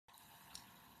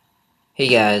Hey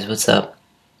guys, what's up?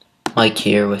 Mike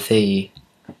here with a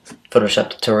Photoshop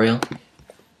tutorial.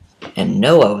 And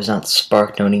no, I was not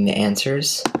spark noting the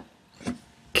answers.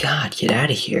 God, get out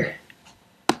of here.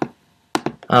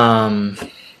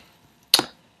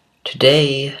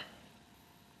 Today,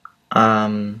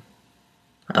 I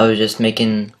was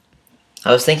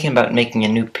thinking about making a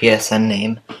new PSN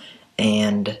name,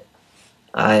 and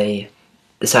I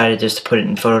decided just to put it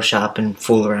in Photoshop and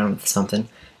fool around with something.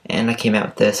 And I came out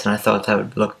with this, and I thought that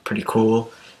would look pretty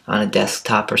cool on a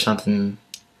desktop or something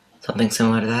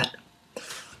similar to that.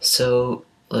 So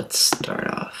let's start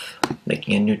off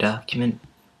making a new document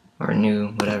or a new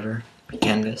whatever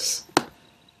canvas,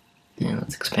 and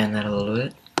let's expand that a little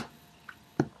bit.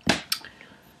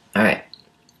 Alright,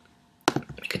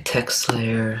 make a text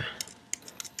layer.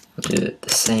 We'll do it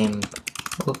the same.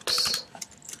 Whoops.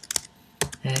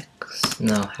 X.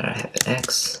 No, how do I have it?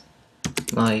 X.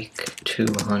 Like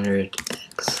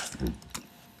 200x.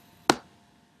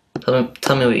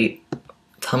 Tell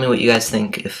me what you guys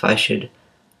think, if I should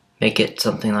make it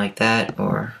something like that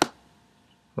or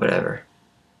whatever.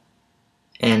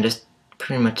 And just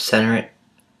pretty much center it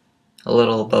a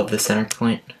little above the center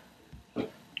point. And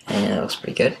that looks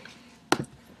pretty good.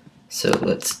 So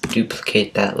let's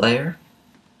duplicate that layer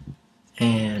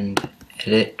and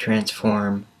edit,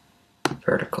 transform,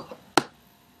 vertical.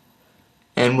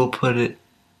 And we'll put it,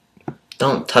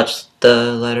 don't touch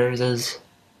the letters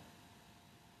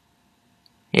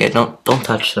don't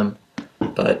touch them,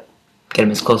 but get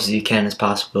them as close as you can as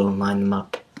possible and line them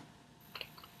up.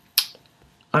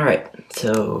 Alright,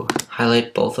 so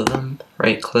highlight both of them,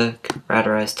 right click,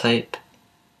 radarize type,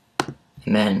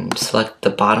 and then select the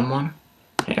bottom one.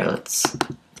 Here, let's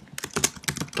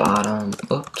bottom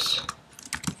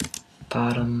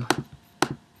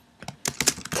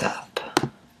top.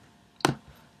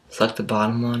 Select the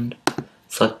bottom one,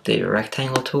 select the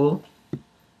rectangle tool,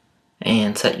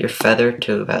 and set your feather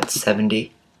to about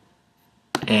 70,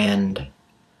 and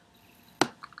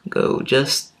go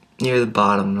just near the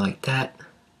bottom like that,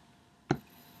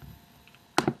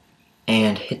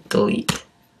 and hit delete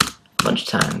a bunch of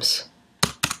times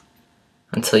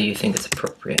until you think it's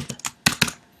appropriate.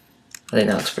 I think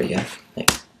that looks pretty good.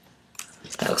 Thanks.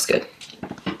 That looks good.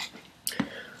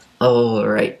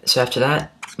 Alright, so after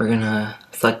that, we're gonna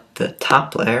select the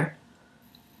top layer,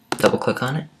 double click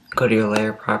on it, go to your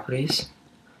layer properties.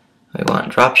 We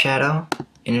want drop shadow,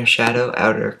 inner shadow,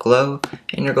 outer glow,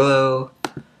 inner glow,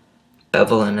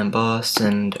 bevel and emboss,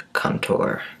 and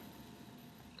contour.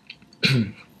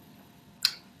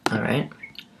 Alright,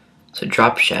 so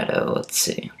drop shadow, let's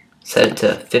see. Set it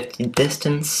to 50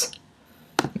 distance,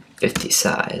 50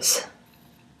 size.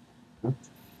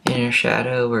 Inner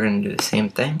shadow, we're going to do the same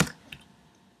thing.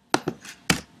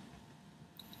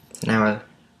 So now we're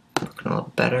looking a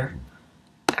little better.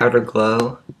 Outer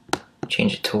glow,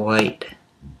 change it to white.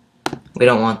 We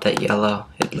don't want that yellow,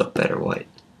 it'd look better white.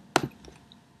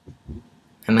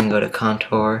 And then go to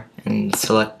contour and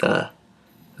select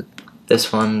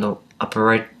this one, the upper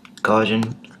right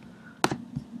Gaussian,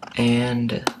 and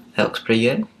that looks pretty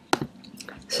good.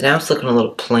 So now it's looking a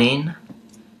little plain.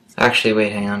 Actually,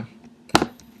 wait, hang on.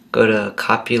 Go to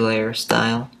copy layer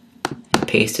style and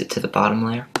paste it to the bottom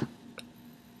layer.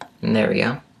 And there we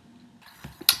go.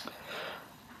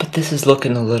 But this is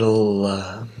looking a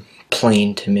little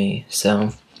plain to me, so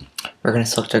we're going to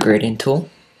select our gradient tool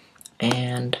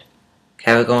and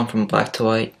have it going from black to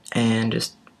white and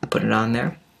just put it on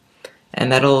there.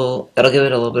 And that'll give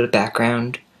it a little bit of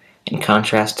background in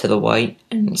contrast to the white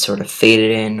and sort of fade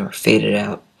it in or fade it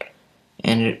out.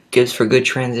 And it gives for good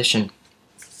transition.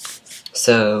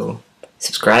 So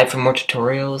subscribe for more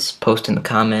tutorials, post in the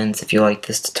comments if you like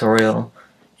this tutorial,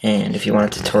 and if you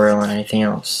want a tutorial on anything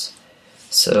else.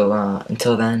 So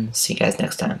until then, see you guys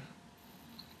next time.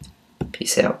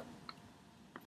 Peace out.